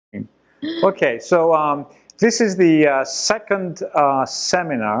Okay, so this is the second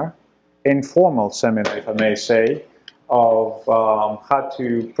seminar, informal seminar, if I may say, of how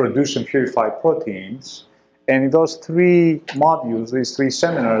to produce and purify proteins. And in those three modules, these three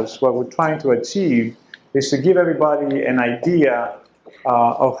seminars, what we're trying to achieve is to give everybody an idea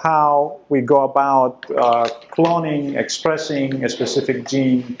of how we go about cloning, expressing a specific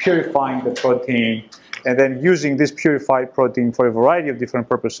gene, purifying the protein, and then using this purified protein for a variety of different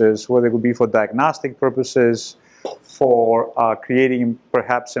purposes, whether it would be for diagnostic purposes, for creating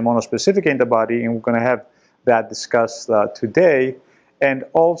perhaps a monospecific antibody, and we're going to have that discussed today, and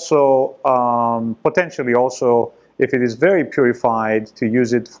also potentially also, if it is very purified, to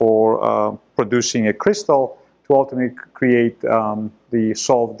use it for producing a crystal to ultimately create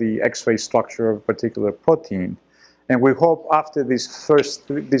solve the X-ray structure of a particular protein. And we hope after these first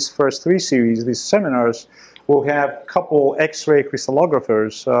three series, these seminars, we'll have a couple X-ray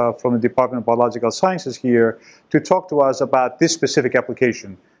crystallographers from the Department of Biological Sciences here to talk to us about this specific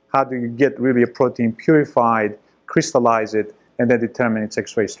application. How do you get really a protein purified, crystallize it, and then determine its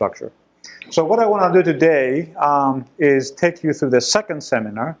X-ray structure? So what I want to do today is take you through the second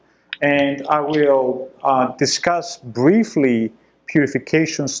seminar, and I will discuss briefly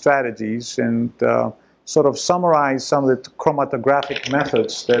purification strategies and sort of summarize some of the chromatographic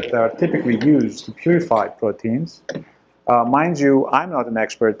methods that are typically used to purify proteins. Mind you, I'm not an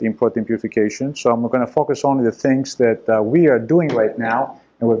expert in protein purification, so I'm going to focus on the things that we are doing right now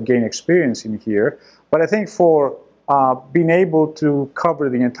and we've gained experience in here. But I think for being able to cover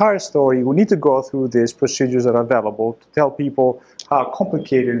the entire story, we need to go through these procedures that are available to tell people how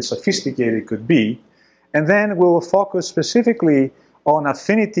complicated and sophisticated it could be. And then we will focus specifically on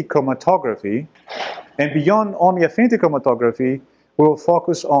affinity chromatography. And beyond only affinity chromatography, we will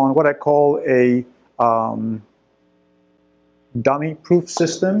focus on what I call a dummy-proof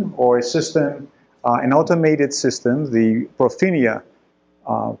system, or a system, an automated system, the Profinia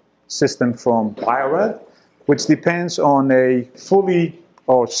system from Bio-Rad, which depends on a fully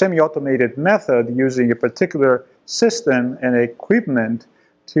or semi-automated method using a particular system and equipment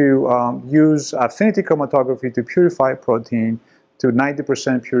to use affinity chromatography to purify protein to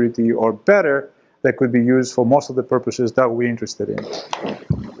 90% purity or better, that could be used for most of the purposes that we're interested in.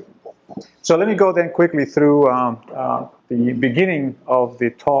 So let me go then quickly through the beginning of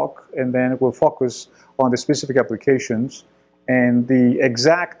the talk, and then we'll focus on the specific applications. And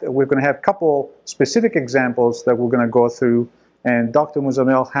we're going to have a couple specific examples that we're going to go through, and Dr.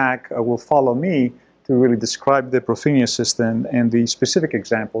 Muzamil Haq will follow me to really describe the Profinia system and the specific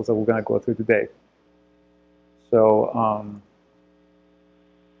examples that we're going to go through today. So,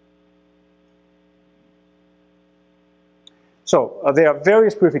 there are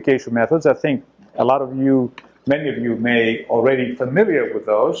various purification methods. I think many of you may already familiar with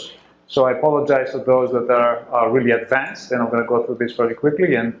those. So I apologize for those that are really advanced, and I'm going to go through this very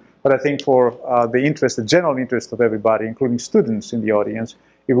quickly. But I think for the general interest of everybody, including students in the audience,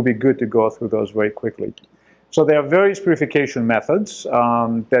 it will be good to go through those very quickly. So there are various purification methods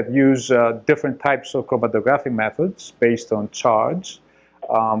that use different types of chromatographic methods based on charge,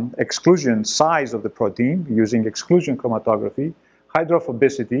 exclusion size of the protein using exclusion chromatography,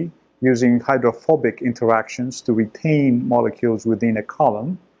 hydrophobicity using hydrophobic interactions to retain molecules within a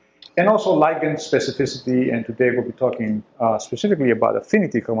column, and also ligand specificity. And today we'll be talking specifically about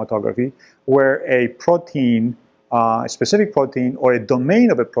affinity chromatography, where a protein, a specific protein or a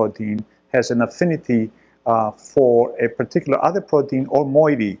domain of a protein has an affinity for a particular other protein or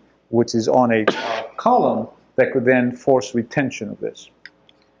moiety, which is on a column that could then force retention of this.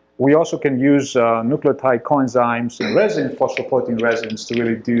 We also can use nucleotide coenzymes and resin, phosphoprotein resins, to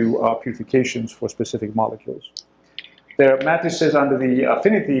really do purifications for specific molecules. There are matrices under the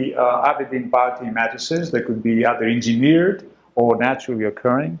affinity avidin biotin matrices that could be either engineered or naturally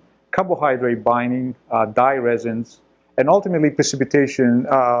occurring, carbohydrate binding, dye resins, and ultimately precipitation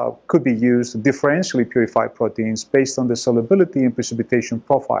could be used to differentially purify proteins based on the solubility and precipitation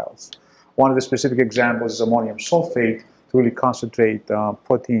profiles. One of the specific examples is ammonium sulfate to really concentrate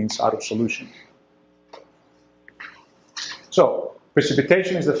proteins out of solution. So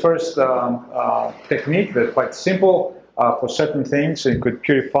precipitation is the first technique that's quite simple. For certain things, it could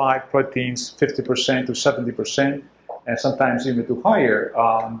purify proteins 50% to 70%, and sometimes even to higher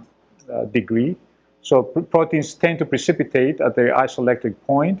degree. So proteins tend to precipitate at their isoelectric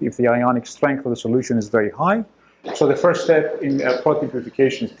point if the ionic strength of the solution is very high. So the first step in protein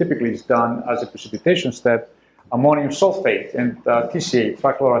purification typically is done as a precipitation step. Ammonium sulfate and TCA,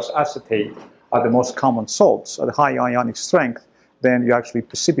 trichlorous acetate, are the most common salts at high ionic strength. Then you actually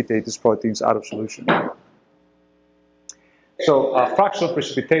precipitate these proteins out of solution. So fractional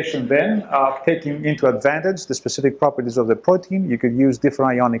precipitation then, taking into advantage the specific properties of the protein, you could use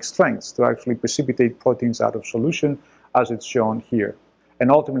different ionic strengths to actually precipitate proteins out of solution, as it's shown here.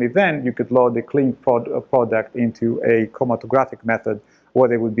 And ultimately then, you could load the clean product into a chromatographic method where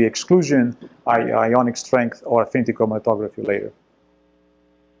there would be exclusion, ionic strength, or affinity chromatography later.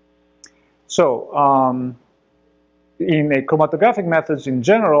 So in a chromatographic methods in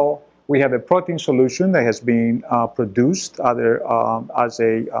general, we have a protein solution that has been produced either as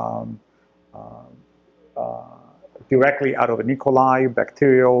a directly out of an E. coli,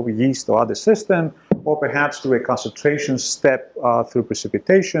 bacterial, yeast, or other system, or perhaps through a concentration step through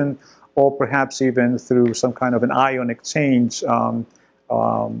precipitation, or perhaps even through some kind of an ion exchange to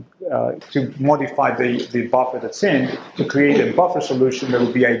modify the buffer that's in to create a buffer solution that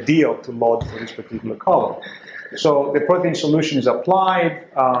would be ideal to load for this particular column. So the protein solution is applied.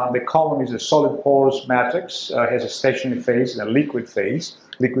 The column is a solid porous matrix, has a stationary phase and a liquid phase.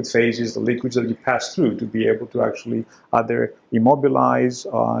 Liquid phase is the liquids that you pass through to be able to actually either immobilize,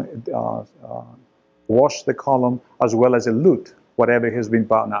 wash the column, as well as elute whatever has been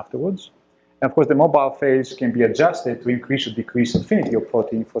bound afterwards. And of course, the mobile phase can be adjusted to increase or decrease affinity of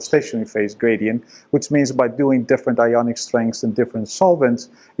protein for stationary phase gradient, which means by doing different ionic strengths and different solvents,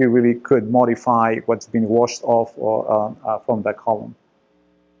 you really could modify what's been washed off or, from that column.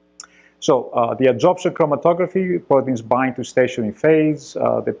 So the adsorption chromatography, proteins bind to stationary phase.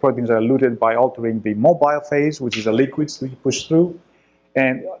 The proteins are eluted by altering the mobile phase, which is the liquids that you push through.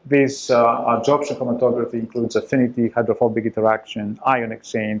 And this adsorption chromatography includes affinity, hydrophobic interaction, ion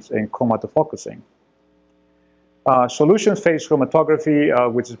exchange, and chromatofocusing. Solution phase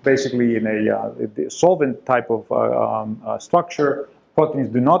chromatography, which is basically in a solvent type of structure, proteins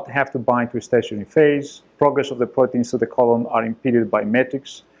do not have to bind to a stationary phase. Progress of the proteins to the column are impeded by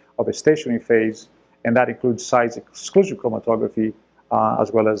metrics of a stationary phase, and that includes size exclusion chromatography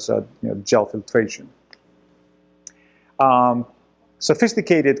as well as gel filtration.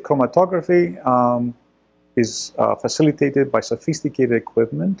 Sophisticated chromatography is facilitated by sophisticated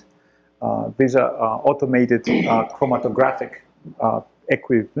equipment. These are automated chromatographic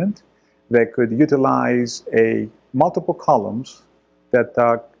equipment that could utilize multiple columns that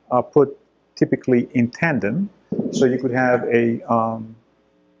are put typically in tandem. So you could have a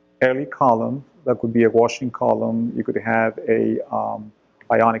early column that could be a washing column. You could have a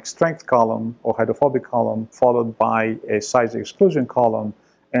ionic strength column or hydrophobic column, followed by a size exclusion column,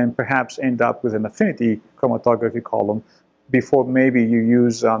 and perhaps end up with an affinity chromatography column before maybe you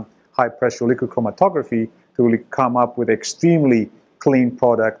use high pressure liquid chromatography to really come up with extremely clean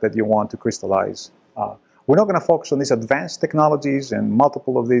product that you want to crystallize. We're not going to focus on these advanced technologies and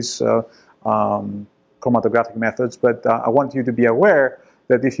multiple of these chromatographic methods, but I want you to be aware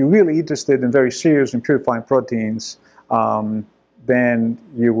that if you're really interested and very serious in purifying proteins, then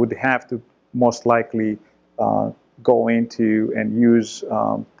you would have to most likely go into and use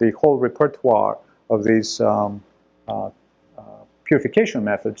the whole repertoire of these purification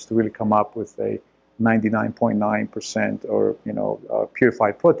methods to really come up with a 99.9% or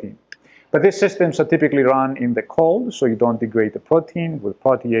purified protein. But these systems are typically run in the cold, so you don't degrade the protein with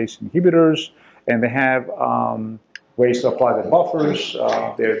protease inhibitors, and they have ways to apply the buffers.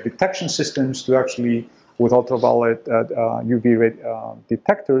 There are detection systems to actually, with ultraviolet UV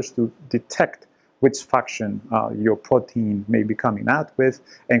detectors, to detect which fraction your protein may be coming out with,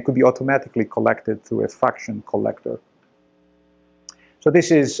 and could be automatically collected through a fraction collector. So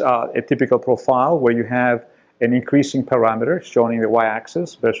this is a typical profile where you have an increasing parameter shown in the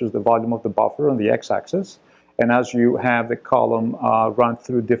y-axis versus the volume of the buffer on the x-axis. And as you have the column run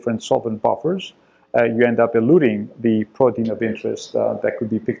through different solvent buffers, you end up eluting the protein of interest that could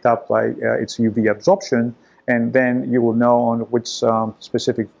be picked up by its UV absorption, and then you will know on which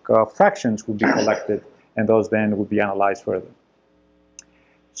specific fractions will be collected, and those then will be analyzed further.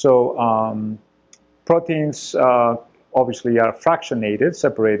 So proteins obviously are fractionated,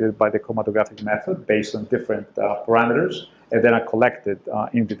 separated by the chromatographic method based on different parameters, and then are collected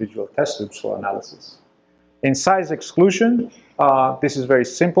individual test tubes for analysis. In size exclusion, this is very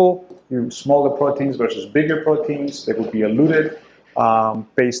simple. Smaller proteins versus bigger proteins, they will be eluted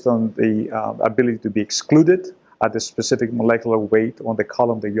based on the ability to be excluded at the specific molecular weight on the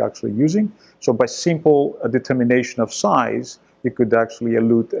column that you're actually using. So by simple determination of size, you could actually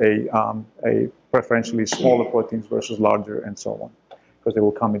elute a preferentially smaller proteins versus larger and so on, because they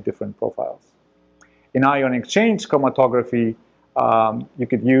will come in different profiles. In ion exchange chromatography, you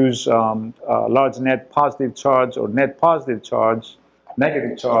could use large net positive charge or net positive charge,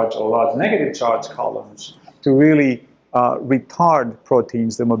 negative charge or large negative charge columns to really retard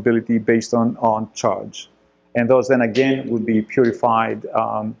proteins, their mobility based on charge. And those then again would be purified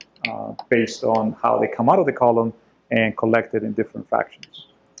based on how they come out of the column and collected in different fractions.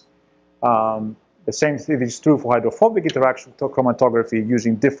 The same thing is true for hydrophobic interaction chromatography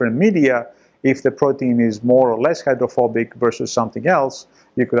using different media. If the protein is more or less hydrophobic versus something else,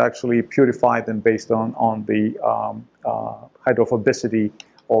 you could actually purify them based on the hydrophobicity,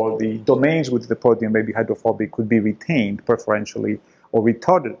 or the domains with the protein may be hydrophobic could be retained preferentially or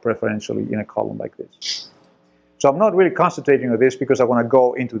retarded preferentially in a column like this. So I'm not really concentrating on this because I want to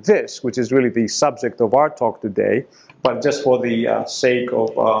go into this, which is really the subject of our talk today, but just for the sake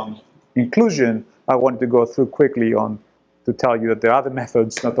of inclusion, I wanted to go through quickly to tell you that there are other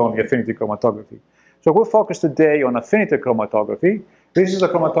methods, not only affinity chromatography. So we'll focus today on affinity chromatography. This is a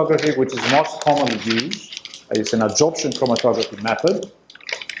chromatography which is most commonly used. It's an absorption chromatography method.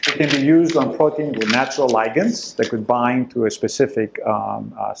 It can be used on proteins with natural ligands that could bind to a specific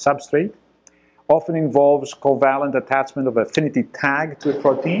substrate. Often involves covalent attachment of affinity tag to a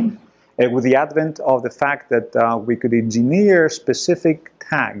protein. With the advent of the fact that we could engineer specific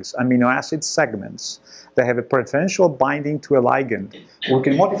tags, amino acid segments, that have a preferential binding to a ligand, we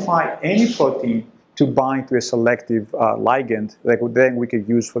can modify any protein to bind to a selective ligand that then we could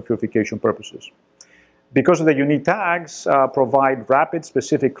use for purification purposes. Because of the unique tags, provide rapid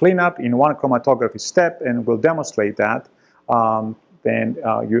specific cleanup in one chromatography step, and we'll demonstrate that, then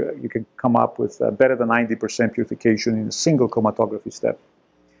you can come up with better than 90% purification in a single chromatography step.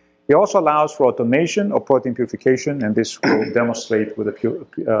 It also allows for automation of protein purification, and this will demonstrate with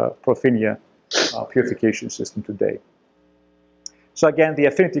the Profinia purification system today. So again, the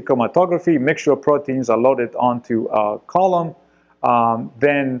affinity chromatography, mixture of proteins are loaded onto a column.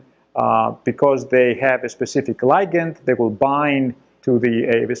 Because they have a specific ligand, they will bind to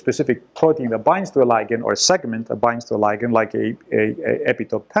a specific protein that binds to a ligand, or a segment that binds to a ligand, like a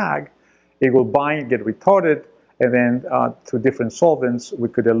epitope tag. It will bind, get retarded, and then through different solvents, we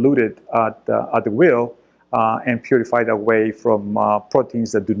could elute it at the will and purify it away from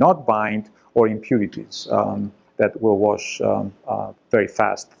proteins that do not bind or impurities that will wash very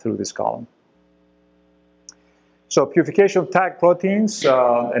fast through this column. So purification of tag proteins,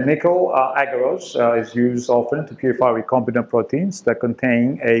 nickel agarose is used often to purify recombinant proteins that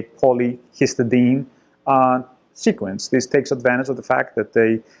contain a polyhistidine sequence. This takes advantage of the fact that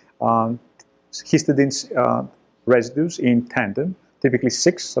the histidine residues in tandem, typically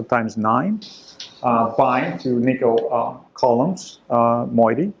 6, sometimes 9, bind to nickel columns,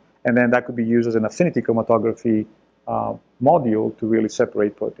 moiety, and then that could be used as an affinity chromatography module to really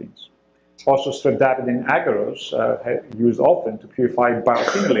separate proteins. Also, streptavidin agarose used often to purify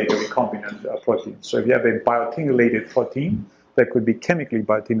biotinylated recombinant proteins. So if you have a biotinylated protein that could be chemically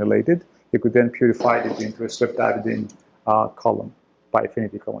biotinylated, you could then purify it into a streptavidin column by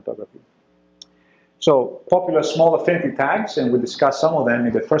affinity chromatography. So popular small affinity tags, and we discussed some of them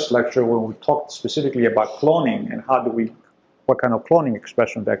in the first lecture when we talked specifically about cloning and what kind of cloning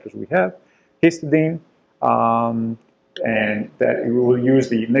expression vectors we have. Histidine, and that we will use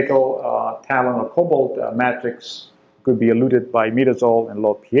the nickel, talon, or cobalt matrix, could be eluted by imidazole and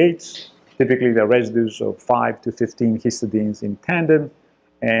low pH. Typically, the residues of 5 to 15 histidines in tandem,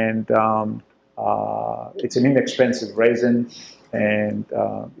 and it's an inexpensive resin, and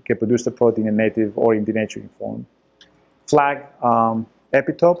it can produce the protein in native or in denaturing form. Flag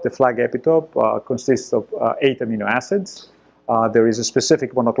epitope, the flag epitope consists of 8 amino acids. There is a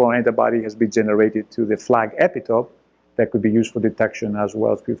specific monoclonal antibody has been generated to the flag epitope that could be used for detection as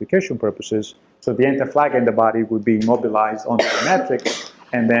well as purification purposes. So the anti-flag antibody would be immobilized onto the matrix,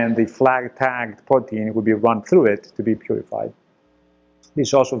 and then the flag-tagged protein would be run through it to be purified. This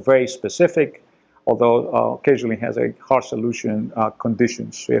is also very specific, although occasionally has a harsh solution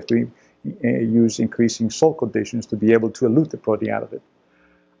conditions. So you have to use increasing salt conditions to be able to elute the protein out of it.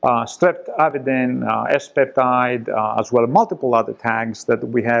 Streptavidin, S-peptide, as well as multiple other tags that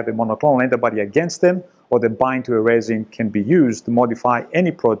we have a monoclonal antibody against them, or that bind to a resin, can be used to modify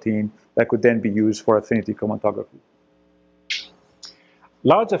any protein that could then be used for affinity chromatography.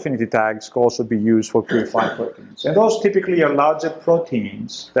 Large affinity tags can also be used for purified proteins. And those typically are larger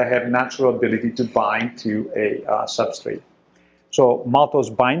proteins that have natural ability to bind to a substrate. So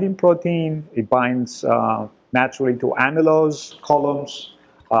maltose binding protein, it binds naturally to amylose columns.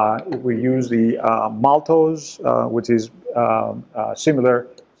 We use the maltose, which is similar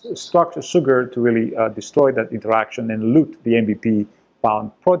structure sugar, to really destroy that interaction and elute the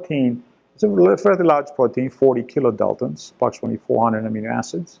MVP-bound protein. It's a fairly large protein, 40 kilodaltons, approximately 400 amino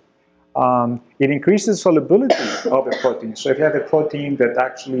acids. It increases solubility of the protein. So if you have a protein that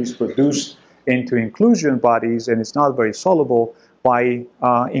actually is produced into inclusion bodies and it's not very soluble, by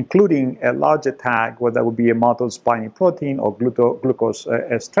including a larger tag, whether that would be a maltose binding protein or glucose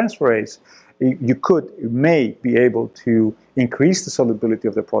S-transferase, you may be able to increase the solubility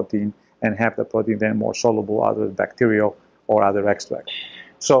of the protein and have the protein then more soluble either bacterial or other extract.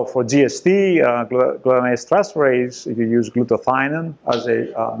 So for GST, glutamate transferase, if you use glutathione as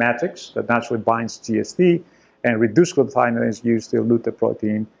a matrix that naturally binds GST, and reduced glutathione is used to elute the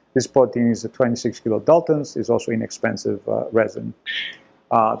protein. This protein is 26 kilodaltons, is also inexpensive resin.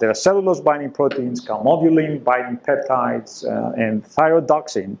 There are cellulose binding proteins, calmodulin binding peptides, and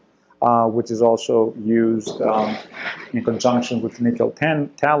thyrodoxine, which is also used in conjunction with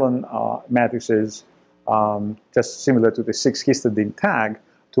nickel-talon matrices, just similar to the 6-histidine tag,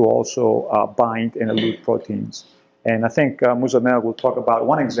 to also bind and elute proteins. And I think Muzamel will talk about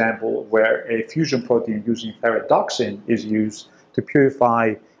one example where a fusion protein using thyrodoxine is used to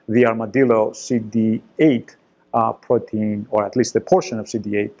purify the armadillo CD8 protein, or at least a portion of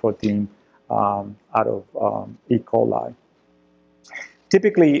CD8 protein out of E. coli.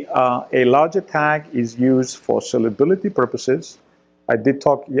 Typically, a larger tag is used for solubility purposes. I did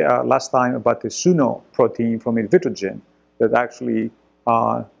talk last time about the Suno protein from Invitrogen that actually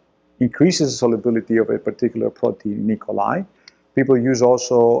increases the solubility of a particular protein in E. coli. People use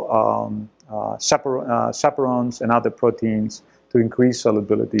also chaperones and other proteins to increase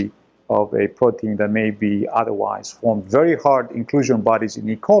solubility of a protein that may be otherwise formed very hard inclusion bodies in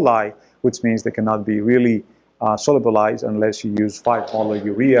E. coli, which means they cannot be really solubilized unless you use 5 molar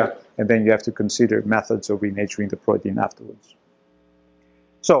urea, and then you have to consider methods of renaturing the protein afterwards.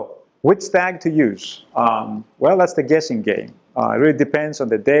 So, which tag to use? Well, that's the guessing game. It really depends on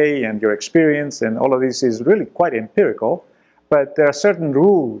the day and your experience, and all of this is really quite empirical, but there are certain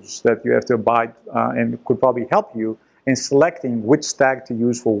rules that you have to abide and could probably help you in selecting which tag to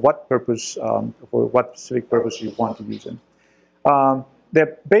use for what purpose, for what specific purpose you want to use them.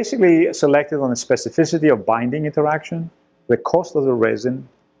 They're basically selected on the specificity of binding interaction, the cost of the resin,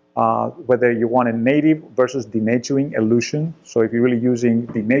 whether you want a native versus denaturing elution. So if you're really using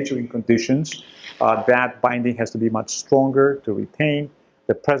denaturing conditions, that binding has to be much stronger to retain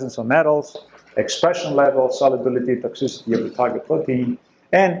the presence of metals, expression level, solubility, toxicity of the target protein,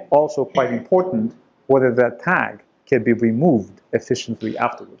 and also quite important, whether that tag can be removed efficiently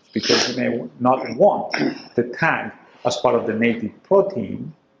afterwards, because you may not want the tag as part of the native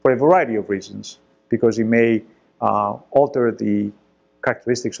protein for a variety of reasons, because you may alter the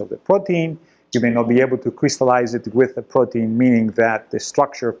characteristics of the protein. You may not be able to crystallize it with the protein, meaning that the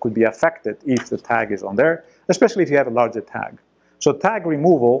structure could be affected if the tag is on there, especially if you have a larger tag. So tag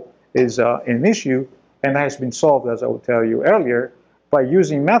removal is an issue, and that has been solved, as I will tell you earlier, by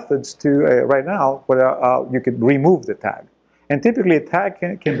using methods to, right now, where you could remove the tag. And typically a tag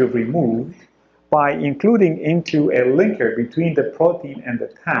can be removed by including into a linker between the protein and the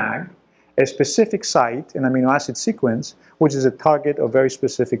tag a specific site, an amino acid sequence, which is a target of very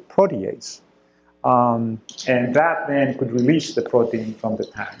specific protease. And that then could release the protein from the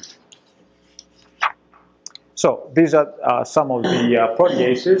tag. So these are some of the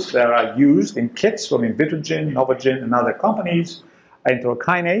proteases that are used in kits from Invitrogen, Novogen, and other companies.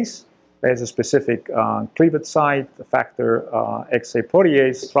 Enterokinase, there's a specific cleavage site, the factor XA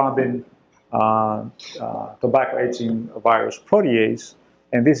protease, thrombin, tobacco aging virus protease,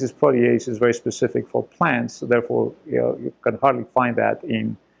 and this protease is very specific for plants, so therefore you can hardly find that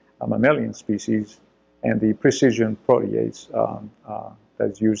in mammalian species, and the precision protease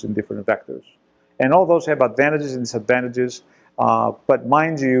that's used in different vectors. And all those have advantages and disadvantages, but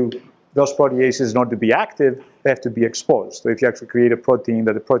mind you, those proteases, in order to be active, they have to be exposed. So if you actually create a protein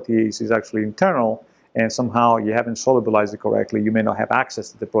that the protease is actually internal, and somehow you haven't solubilized it correctly, you may not have access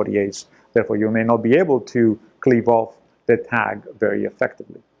to the protease. Therefore, you may not be able to cleave off the tag very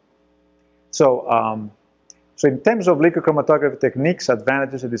effectively. So, so in terms of liquid chromatography techniques,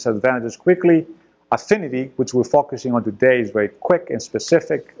 advantages and disadvantages quickly, affinity, which we're focusing on today, is very quick and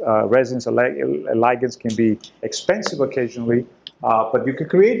specific. Resins and ligands can be expensive occasionally, but you can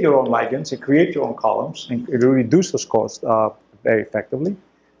create your own ligands, you create your own columns, and it will reduce those costs very effectively.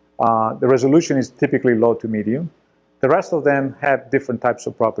 The resolution is typically low to medium. The rest of them have different types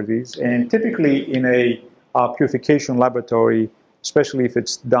of properties, and typically in a purification laboratory, especially if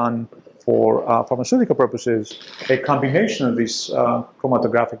it's done for pharmaceutical purposes, a combination of these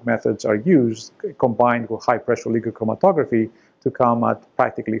chromatographic methods are used, combined with high-pressure liquid chromatography, to come at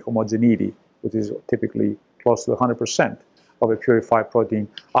practically homogeneity, which is typically close to 100% of a purified protein,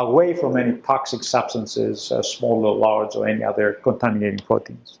 away from any toxic substances, small or large, or any other contaminating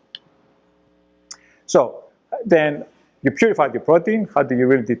proteins. So then, you purified your protein. How do you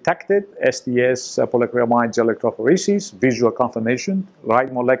really detect it? STS, polyacrylamide gel electrophoresis, visual confirmation,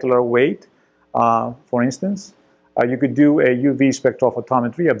 right molecular weight, for instance. You could do a UV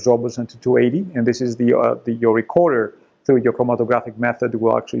spectrophotometry, absorbance into 280, and this is your recorder through your chromatographic method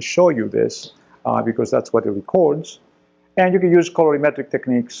will actually show you this because that's what it records. And you can use colorimetric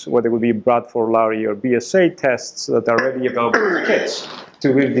techniques, whether it would be Bradford, Larry, or BSA tests that are already available in kits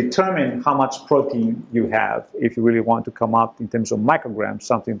to really determine how much protein you have if you really want to come up in terms of micrograms,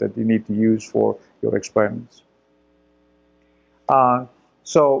 something that you need to use for your experiments.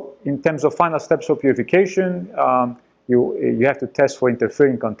 So in terms of final steps for purification, you have to test for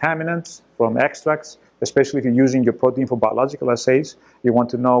interfering contaminants from extracts, especially if you're using your protein for biological assays. You want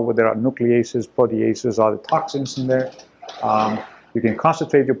to know whether there are nucleases, proteases, other toxins in there. You can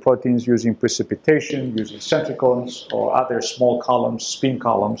concentrate your proteins using precipitation, using centricones or other small columns, spin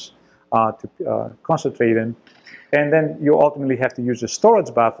columns to concentrate them. And then you ultimately have to use a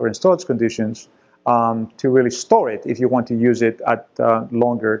storage buffer in storage conditions to really store it if you want to use it at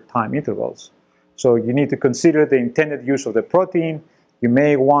longer time intervals. So you need to consider the intended use of the protein. You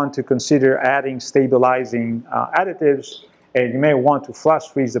may want to consider adding stabilizing additives, and you may want to flash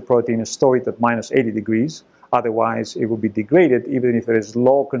freeze the protein and store it at minus 80 degrees. Otherwise, it will be degraded even if there is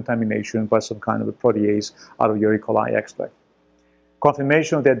low contamination by some kind of a protease out of your E. coli extract.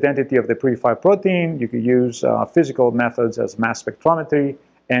 Confirmation of the identity of the purified protein, you can use physical methods as mass spectrometry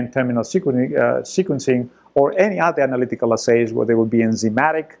and terminal sequencing, or any other analytical assays where there will be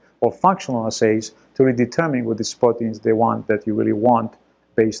enzymatic or functional assays to really determine what these proteins they want that you really want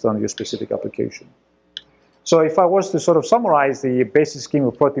based on your specific application. So if I was to sort of summarize the basic scheme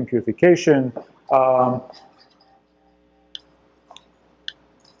of protein purification,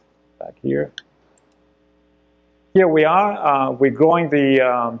 back here. Here we are, we're growing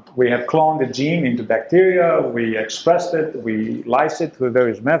we have cloned the gene into bacteria, we expressed it, we lyse it through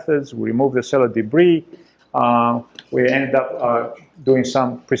various methods, we remove the cellular debris, we ended up doing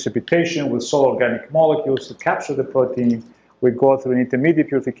some precipitation with solid organic molecules to capture the protein. We go through an intermediate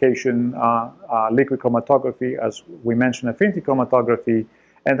purification, liquid chromatography, as we mentioned, affinity chromatography,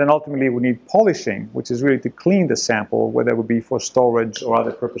 and then ultimately we need polishing, which is really to clean the sample, whether it would be for storage or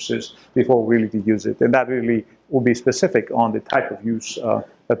other purposes, before really to use it. And that really will be specific on the type of use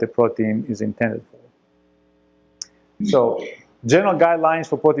that the protein is intended for. So, general guidelines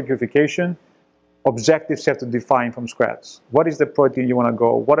for protein purification. Objectives you have to define from scratch. What is the protein you want to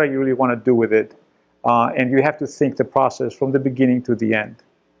go? What do you really want to do with it? And you have to think the process from the beginning to the end.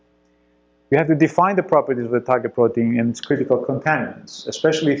 You have to define the properties of the target protein and its critical contaminants,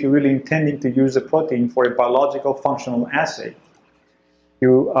 especially if you're really intending to use the protein for a biological functional assay.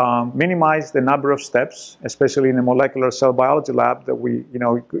 You minimize the number of steps, especially in a molecular cell biology lab that we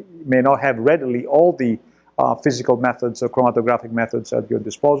may not have readily all the physical methods or chromatographic methods at your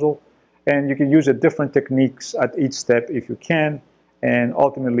disposal. And you can use different techniques at each step if you can, and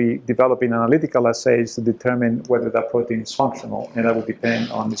ultimately developing analytical assays to determine whether that protein is functional, and that will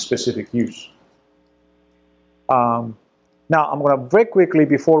depend on the specific use. Now, I'm going to very quickly,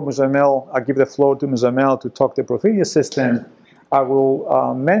 before Muzamil, I give the floor to Muzamil to talk the Profilia system, I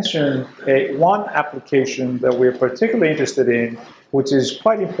will mention one application that we're particularly interested in, which is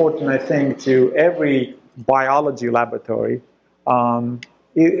quite important, I think, to every biology laboratory. And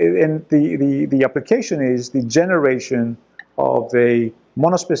the application is the generation of a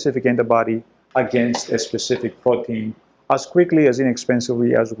monospecific antibody against a specific protein as quickly, as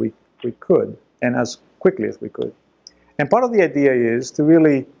inexpensively as we could, and as quickly as we could. And part of the idea is to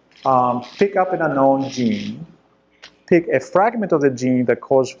really pick up an unknown gene, pick a fragment of the gene that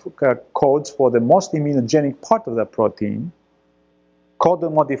codes for the most immunogenic part of that protein, code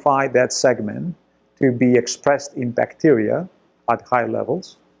and modify that segment to be expressed in bacteria at high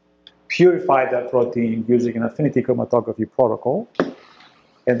levels, purify that protein using an affinity chromatography protocol,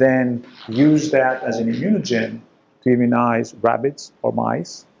 and then use that as an immunogen to immunize rabbits or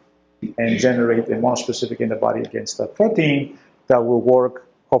mice and generate a monospecific antibody against that protein that will work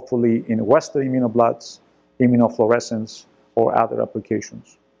hopefully in Western immunobloods, immunofluorescence, or other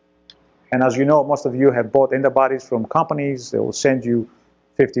applications. And as you know, most of you have bought antibodies from companies. They will send you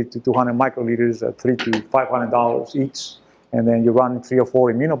 50 to 200 microliters at $300 to $500 each. And then you run 3 or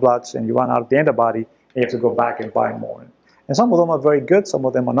 4 immunobloods and you run out of the antibody and you have to go back and buy more. And some of them are very good, some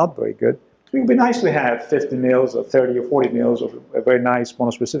of them are not very good. So it would be nice to have 50 mils or 30 or 40 mils of a very nice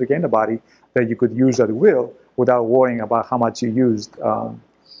monospecific antibody that you could use at will without worrying about how much you used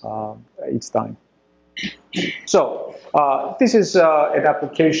each time. So this is an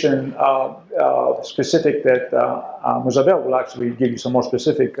application specific that Muzabel will actually give you some more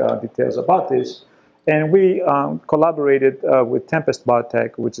specific details about this. And we collaborated with Tempest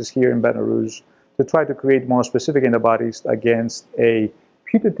Biotech, which is here in Baton Rouge, to try to create monospecific antibodies against a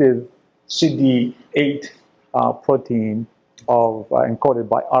putative CD8 protein encoded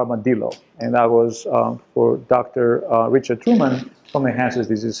by armadillo. And that was for Dr. Richard Truman from the Hansen's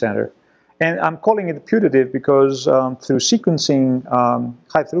Disease Center. And I'm calling it putative because through sequencing,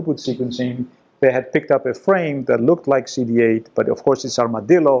 high throughput sequencing, they had picked up a frame that looked like CD8, but of course it's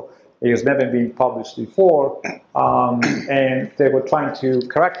armadillo. It has never been published before, and they were trying to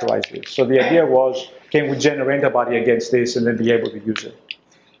characterize this. So the idea was, can we generate antibody against this and then be able to use it?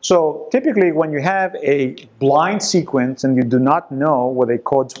 So typically when you have a blind sequence and you do not know what it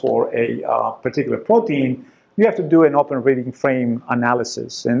codes for a particular protein, you have to do an open reading frame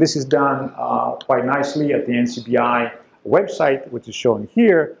analysis. And this is done quite nicely at the NCBI website, which is shown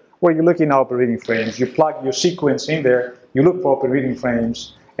here, where you're looking at open reading frames. You plug your sequence in there, you look for open reading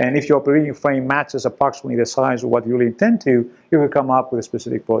frames, and if your open reading frame matches approximately the size of what you really intend to, you will come up with a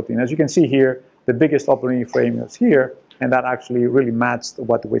specific protein. As you can see here, the biggest open reading frame is here, and that actually really matched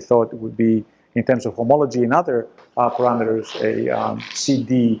what we thought it would be in terms of homology and other parameters, a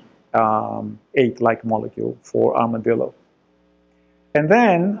CD8-like molecule for armadillo. And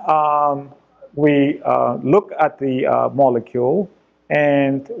then we look at the molecule,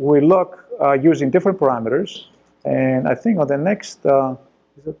 and we look using different parameters. And I think on the next,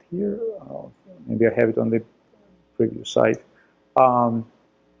 is it here? Oh, maybe I have it on the previous site.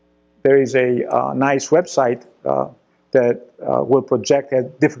 There is a nice website that will project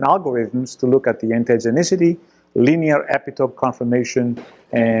different algorithms to look at the antigenicity, linear epitope conformation,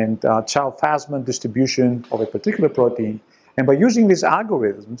 and Chow-Fasman distribution of a particular protein. And by using these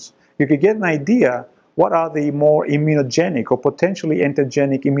algorithms, you can get an idea what are the more immunogenic or potentially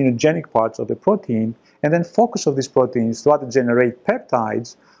antigenic immunogenic parts of the protein, and then focus of these proteins to either generate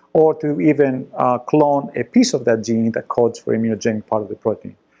peptides or to even clone a piece of that gene that codes for immunogenic part of the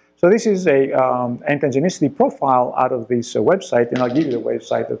protein. So this is a antigenicity profile out of this website, and I'll give you the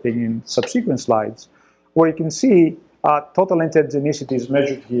website, I think, in subsequent slides, where you can see total antigenicity is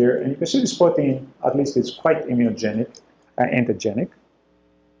measured here, and you can see this protein, at least it's quite immunogenic, antigenic.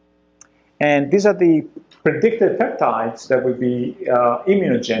 And these are the predicted peptides that would be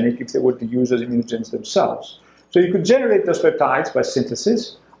immunogenic if they were to use as immunogens themselves. So you could generate those peptides by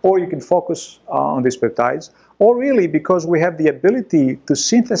synthesis, or you can focus on these peptides, or really because we have the ability to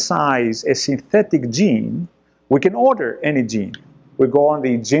synthesize a synthetic gene, we can order any gene. We go on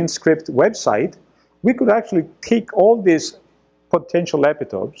the GenScript website, we could actually take all these potential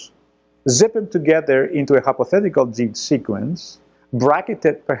epitopes, zip them together into a hypothetical gene sequence,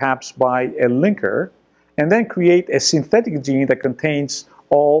 bracketed perhaps by a linker, and then create a synthetic gene that contains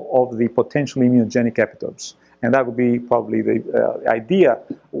all of the potentially immunogenic epitopes. And that would be probably the idea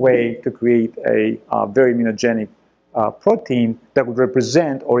way to create a very immunogenic protein that would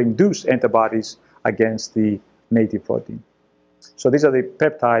represent or induce antibodies against the native protein. So these are the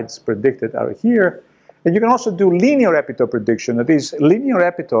peptides predicted out here. And you can also do linear epitope prediction. These linear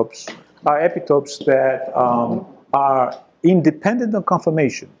epitopes are epitopes that are independent of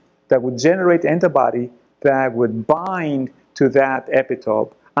conformation, that would generate antibody that would bind to that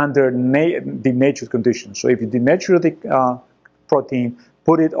epitope under denatured conditions. So if you denature the protein,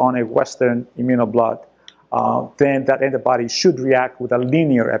 put it on a Western immunoblot, then that antibody should react with a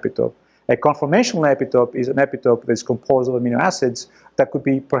linear epitope. A conformational epitope is an epitope that is composed of amino acids that could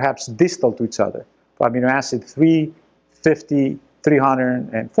be perhaps distal to each other. Amino acid 3, 50,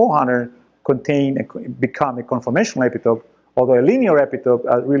 300, and 400 become a conformational epitope, although a linear epitope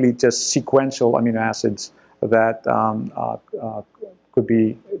are really just sequential amino acids that could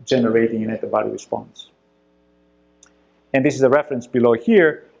be generating an antibody response. And this is a reference below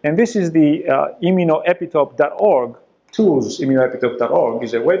here, and this is the immunoepitope.org. Tools, immunoepitope.org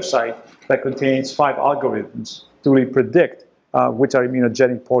is a website that contains 5 algorithms to really predict which are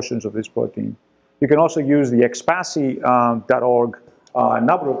immunogenic portions of this protein. You can also use the expasy.org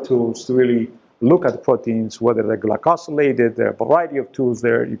number of tools to really look at the proteins, whether they're glycosylated. There are a variety of tools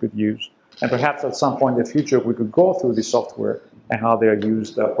there you could use. And perhaps at some point in the future, we could go through the software and how they're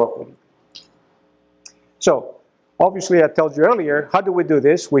used properly. So, obviously, I told you earlier, how do we do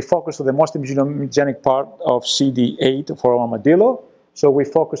this? We focus on the most immunogenic part of CD8 for armadillo. So we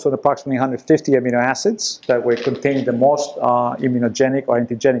focus on approximately 150 amino acids that will contain the most immunogenic or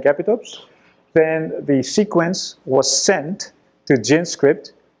antigenic epitopes. Then the sequence was sent to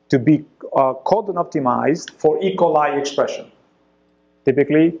GenScript to be codon optimized for E. coli expression.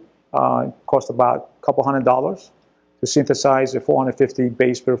 Typically, it costs about a couple $100 to synthesize a 450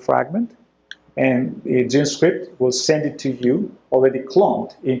 base pair fragment. And the GenScript will send it to you already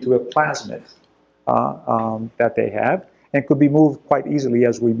cloned into a plasmid. that they have, and could be moved quite easily,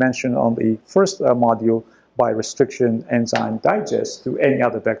 as we mentioned on the first module, by restriction enzyme digest to any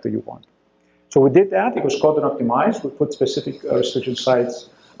other vector you want. So we did that. It was codon optimized. We put specific restriction sites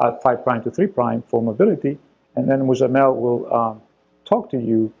at 5' to 3' for mobility, and then Muzamel will talk to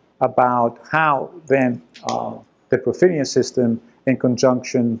you about how then the Profinian system, in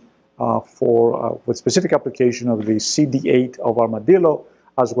conjunction with specific application of the CD8 of armadillo,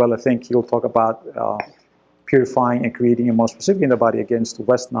 as well, I think he'll talk about purifying and creating a monospecific antibody against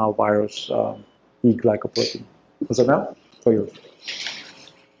West Nile virus E glycoprotein. Muzamel, for you.